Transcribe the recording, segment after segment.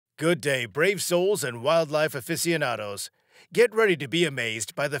Good day, brave souls and wildlife aficionados. Get ready to be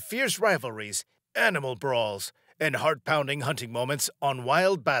amazed by the fierce rivalries, animal brawls, and heart-pounding hunting moments on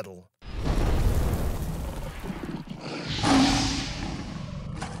Wild Battle.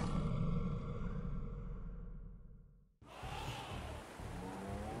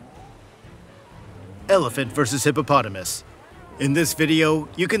 Elephant versus hippopotamus. In this video,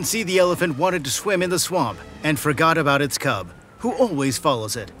 you can see the elephant wanted to swim in the swamp and forgot about its cub, who always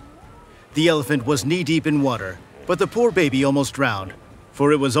follows it. The elephant was knee-deep in water, but the poor baby almost drowned,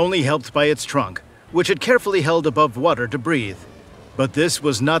 for it was only helped by its trunk, which it carefully held above water to breathe. But this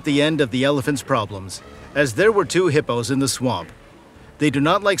was not the end of the elephant's problems, as there were two hippos in the swamp. They do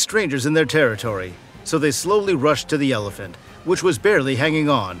not like strangers in their territory, so they slowly rushed to the elephant, which was barely hanging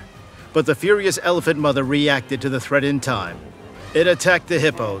on. But the furious elephant mother reacted to the threat in time. It attacked the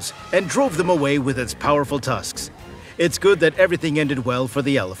hippos and drove them away with its powerful tusks. It's good that everything ended well for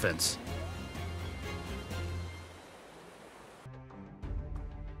the elephants.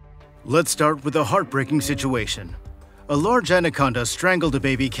 Let's start with a heartbreaking situation. A large anaconda strangled a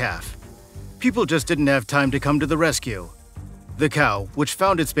baby calf. People just didn't have time to come to the rescue. The cow, which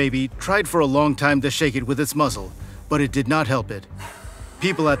found its baby, tried for a long time to shake it with its muzzle, but it did not help it.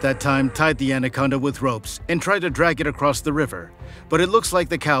 People at that time tied the anaconda with ropes and tried to drag it across the river, but it looks like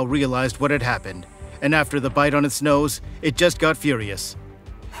the cow realized what had happened, and after the bite on its nose, it just got furious.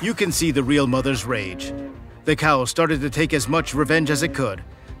 You can see the real mother's rage. The cow started to take as much revenge as it could,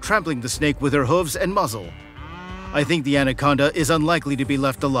 trampling the snake with her hooves and muzzle. I think the anaconda is unlikely to be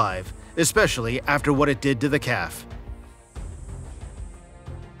left alive, especially after what it did to the calf.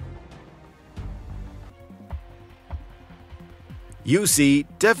 You see,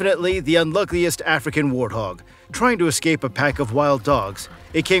 definitely the unluckiest African warthog. Trying to escape a pack of wild dogs,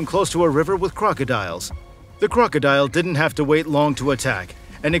 it came close to a river with crocodiles. The crocodile didn't have to wait long to attack,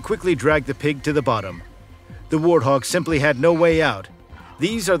 and it quickly dragged the pig to the bottom. The warthog simply had no way out.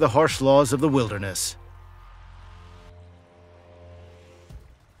 These are the harsh laws of the wilderness.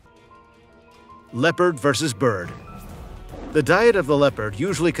 Leopard versus bird. The diet of the leopard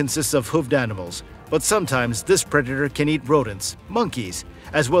usually consists of hoofed animals, but sometimes this predator can eat rodents, monkeys,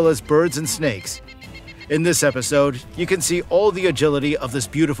 as well as birds and snakes. In this episode, you can see all the agility of this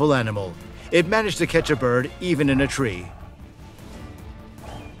beautiful animal. It managed to catch a bird even in a tree.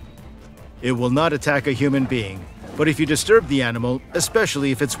 It will not attack a human being, but if you disturb the animal,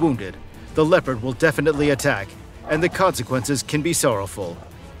 especially if it's wounded, the leopard will definitely attack, and the consequences can be sorrowful.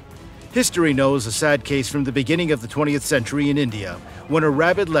 History knows a sad case from the beginning of the 20th century in India, when a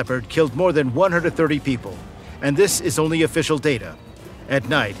rabid leopard killed more than 130 people, and this is only official data. At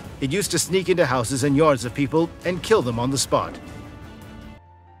night, it used to sneak into houses and yards of people and kill them on the spot.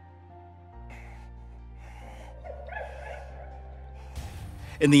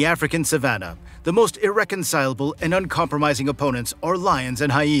 In the African savanna, the most irreconcilable and uncompromising opponents are lions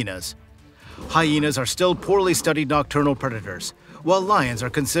and hyenas. Hyenas are still poorly studied nocturnal predators, while lions are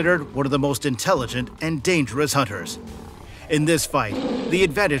considered one of the most intelligent and dangerous hunters. In this fight, the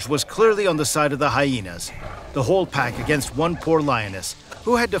advantage was clearly on the side of the hyenas, the whole pack against one poor lioness,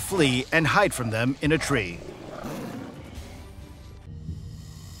 who had to flee and hide from them in a tree.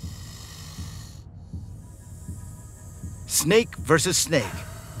 Snake versus snake.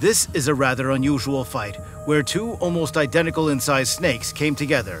 This is a rather unusual fight, where two almost identical in size snakes came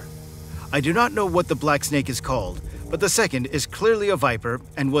together. I do not know what the black snake is called, but the second is clearly a viper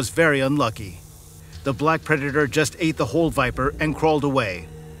and was very unlucky. The black predator just ate the whole viper and crawled away.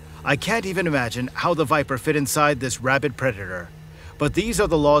 I can't even imagine how the viper fit inside this rabid predator. But these are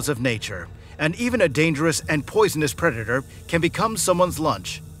the laws of nature, and even a dangerous and poisonous predator can become someone's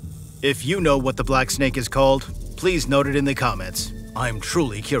lunch. If you know what the black snake is called, please note it in the comments. I'm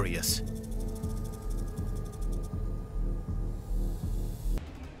truly curious.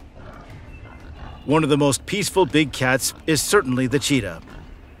 One of the most peaceful big cats is certainly the cheetah.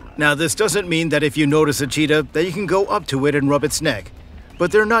 Now, this doesn't mean that if you notice a cheetah that you can go up to it and rub its neck,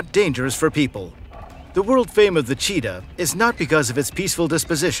 but they're not dangerous for people. The world fame of the cheetah is not because of its peaceful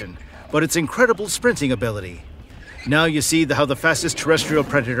disposition, but its incredible sprinting ability. Now you see how the fastest terrestrial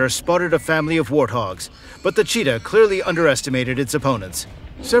predator spotted a family of warthogs, but the cheetah clearly underestimated its opponents.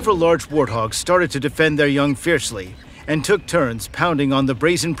 Several large warthogs started to defend their young fiercely and took turns pounding on the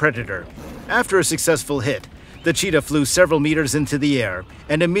brazen predator. After a successful hit, the cheetah flew several meters into the air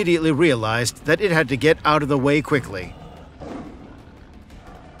and immediately realized that it had to get out of the way quickly.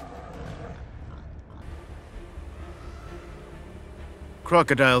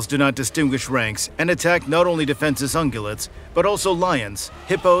 Crocodiles do not distinguish ranks and attack not only defenseless ungulates, but also lions,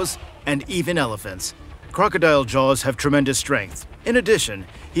 hippos, and even elephants. Crocodile jaws have tremendous strength. In addition,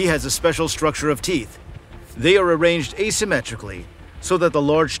 he has a special structure of teeth. They are arranged asymmetrically, so that the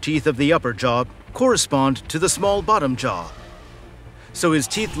large teeth of the upper jaw correspond to the small bottom jaw. So his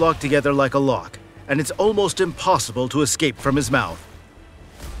teeth lock together like a lock, and it's almost impossible to escape from his mouth.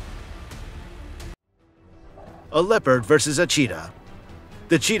 A leopard versus a cheetah.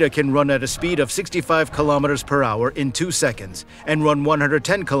 The cheetah can run at a speed of 65 kilometers per hour in 2 seconds and run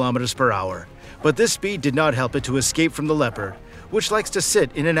 110 kilometers per hour, but this speed did not help it to escape from the leopard, which likes to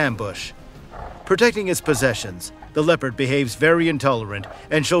sit in an ambush. Protecting its possessions, the leopard behaves very intolerant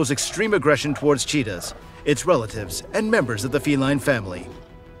and shows extreme aggression towards cheetahs, its relatives, and members of the feline family.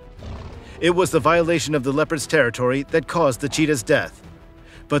 It was the violation of the leopard's territory that caused the cheetah's death,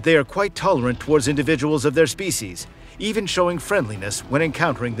 but they are quite tolerant towards individuals of their species, even showing friendliness when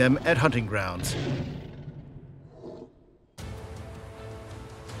encountering them at hunting grounds.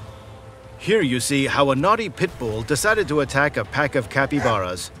 Here you see how a naughty pit bull decided to attack a pack of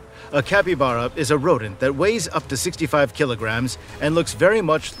capybaras. A capybara is a rodent that weighs up to 65 kilograms and looks very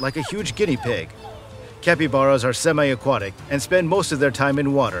much like a huge guinea pig. Capybaras are semi-aquatic and spend most of their time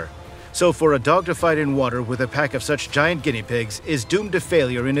in water, so for a dog to fight in water with a pack of such giant guinea pigs is doomed to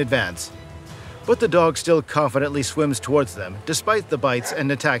failure in advance. But the dog still confidently swims towards them despite the bites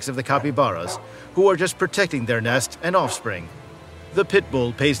and attacks of the capybaras, who are just protecting their nest and offspring. The pit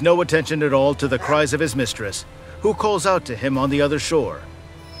bull pays no attention at all to the cries of his mistress, who calls out to him on the other shore.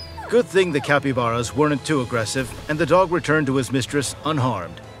 Good thing the capybaras weren't too aggressive and the dog returned to his mistress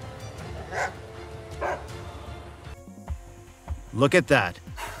unharmed. Look at that.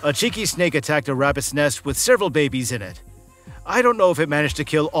 A cheeky snake attacked a rabbit's nest with several babies in it. I don't know if it managed to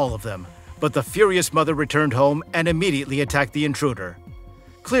kill all of them, but the furious mother returned home and immediately attacked the intruder.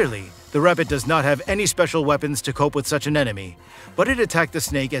 Clearly, the rabbit does not have any special weapons to cope with such an enemy, but it attacked the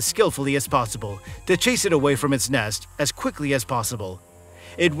snake as skillfully as possible to chase it away from its nest as quickly as possible.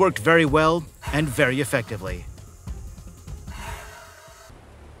 It worked very well and very effectively.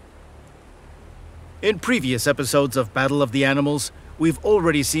 In previous episodes of Battle of the Animals, we've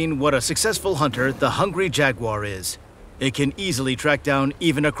already seen what a successful hunter the hungry jaguar is. It can easily track down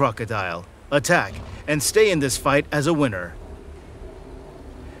even a crocodile, attack, and stay in this fight as a winner.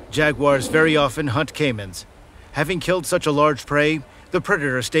 Jaguars very often hunt caimans. Having killed such a large prey, the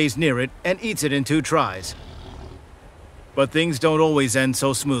predator stays near it and eats it in 2 tries. But things don't always end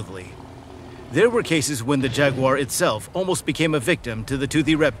so smoothly. There were cases when the jaguar itself almost became a victim to the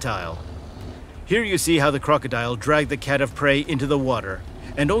toothy reptile. Here you see how the crocodile dragged the cat of prey into the water,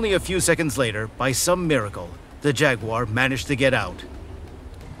 and only a few seconds later, by some miracle, the jaguar managed to get out.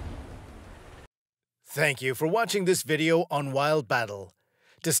 Thank you for watching this video on Wild Battle.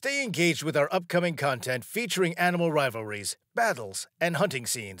 To stay engaged with our upcoming content featuring animal rivalries, battles, and hunting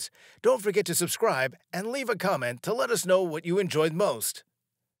scenes, don't forget to subscribe and leave a comment to let us know what you enjoyed most.